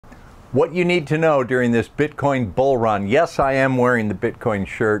What you need to know during this Bitcoin bull run. Yes, I am wearing the Bitcoin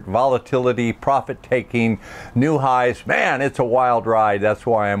shirt. Volatility, profit taking, new highs. Man, it's a wild ride. That's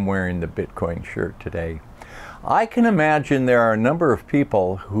why I'm wearing the Bitcoin shirt today. I can imagine there are a number of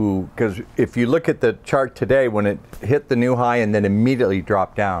people who, because if you look at the chart today when it hit the new high and then immediately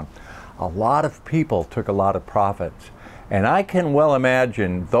dropped down, a lot of people took a lot of profits. And I can well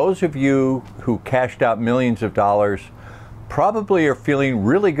imagine those of you who cashed out millions of dollars probably are feeling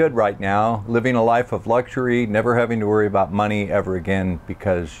really good right now, living a life of luxury, never having to worry about money ever again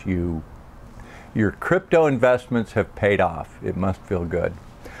because your crypto investments have paid off. It must feel good.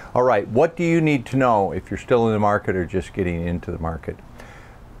 All right, what do you need to know if you're still in the market or just getting into the market?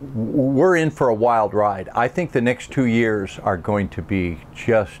 We're in for a wild ride. I think the next 2 years are going to be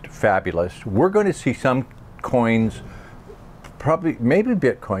just fabulous. We're going to see some coins, probably maybe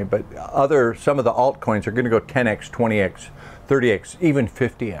Bitcoin, but some of the altcoins are going to go 10x, 20x, 30x, even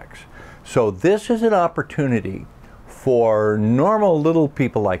 50x. So this is an opportunity for normal little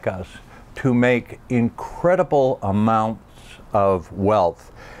people like us to make incredible amounts of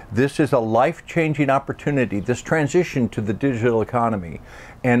wealth. This is a life-changing opportunity, this transition to the digital economy.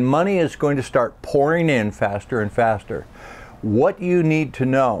 And money is going to start pouring in faster and faster. What you need to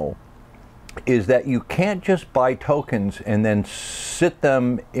know is that you can't just buy tokens and then sit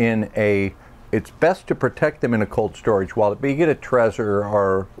them in it's best to protect them in a cold storage wallet, but you get a Trezor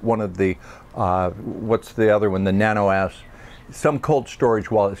or one of the, what's the other one, the Nano S, some cold storage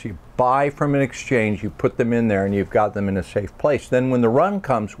wallets you buy from an exchange, you put them in there and you've got them in a safe place. Then when the run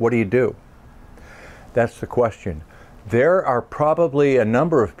comes, what do? That's the question. There are probably a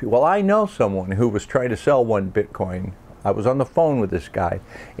number of people, well, I know someone who was trying to sell one Bitcoin. I was on the phone with this guy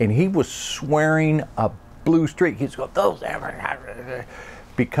and he was swearing a blue streak. He's going, those ever,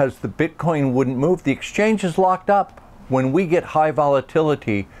 because the Bitcoin wouldn't move. The exchange is locked up. When we get high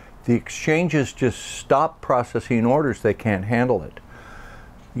volatility, the exchanges just stop processing orders. They can't handle it.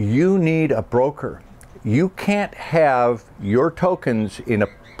 You need a broker. You can't have your tokens in a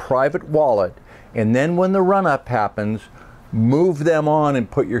private wallet and then when the run-up happens, move them on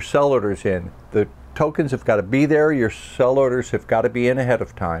and put your sell orders in. The tokens have got to be there. Your sell orders have got to be in ahead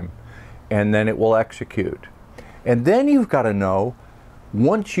of time, and then it will execute. And then you've got to know,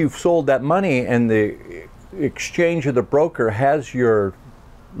 once you've sold that money and the exchange or the broker has your,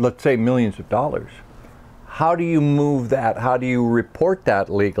 let's say, millions of dollars, how do you move that? How do you report that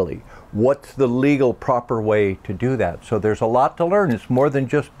legally? What's the legal proper way to do that? So there's a lot to learn. It's more than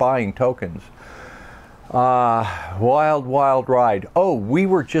just buying tokens. Wild, wild ride. Oh, we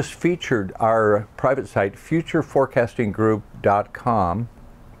were just featured, our private site, futureforecastinggroup.com.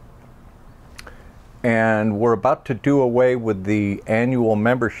 And we're about to do away with the annual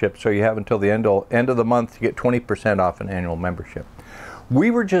membership, so you have until the end of the month to get 20% off an annual membership. We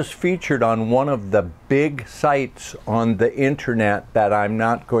were just featured on one of the big sites on the internet that I'm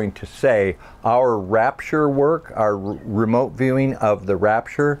not going to say. Our Rapture work, our remote viewing of the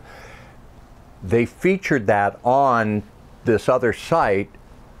Rapture, they featured that on this other site,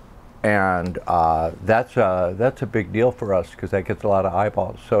 and that's a big deal for us because that gets a lot of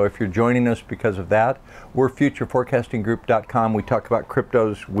eyeballs. So if you're joining us because of that, we're futureforecastinggroup.com. We talk about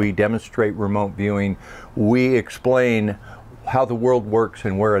cryptos, we demonstrate remote viewing, we explain how the world works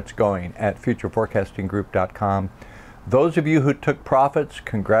and where it's going at futureforecastinggroup.com. Those of you who took profits,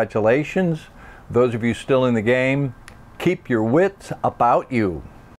 congratulations. Those of you still in the game, keep your wits about you.